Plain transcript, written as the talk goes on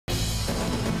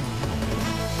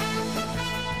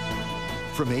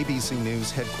From ABC News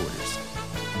headquarters,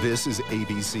 this is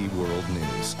ABC World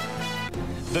News.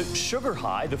 The sugar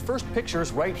high, the first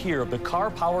pictures right here of the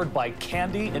car powered by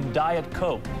candy and Diet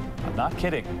Coke. I'm not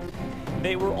kidding.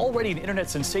 They were already an internet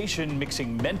sensation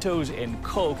mixing Mentos and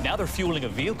Coke. Now they're fueling a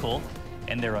vehicle,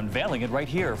 and they're unveiling it right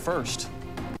here first.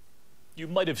 You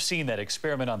might have seen that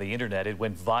experiment on the internet. It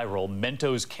went viral.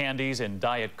 Mentos candies and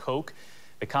Diet Coke.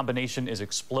 The combination is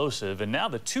explosive, and now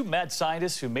the two mad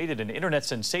scientists who made it an internet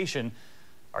sensation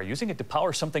are using it to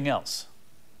power something else.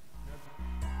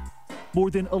 More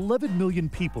than 11 million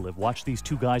people have watched these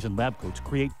two guys in lab coats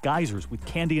create geysers with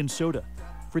candy and soda.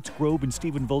 Fritz Grobe and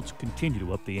Stephen Volz continue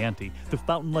to up the ante. The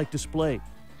fountain-like display,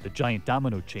 the giant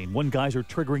domino chain, one geyser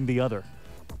triggering the other.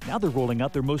 Now they're rolling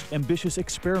out their most ambitious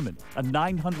experiment, a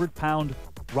 900-pound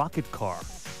rocket car.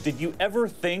 Did you ever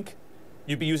think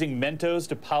you'd be using Mentos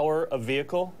to power a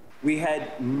vehicle? We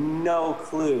had no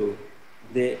clue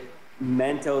that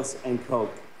Mentos and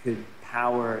Coke could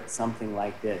power something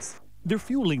like this. They're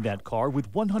fueling that car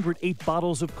with 108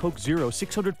 bottles of Coke Zero,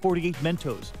 648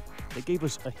 Mentos. They gave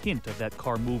us a hint of that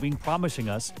car moving, promising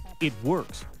us it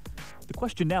works. The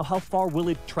question now, how far will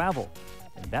it travel?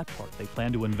 And that part they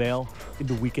plan to unveil in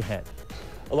the week ahead.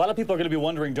 A lot of people are going to be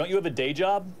wondering, don't you have a day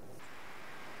job?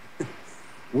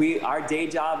 Our day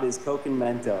job is Coke and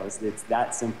Mentos. It's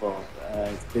that simple.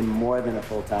 It's been more than a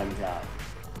full-time job.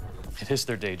 It is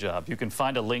their day job. You can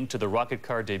find a link to the rocket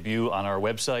car debut on our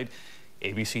website,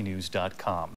 abcnews.com.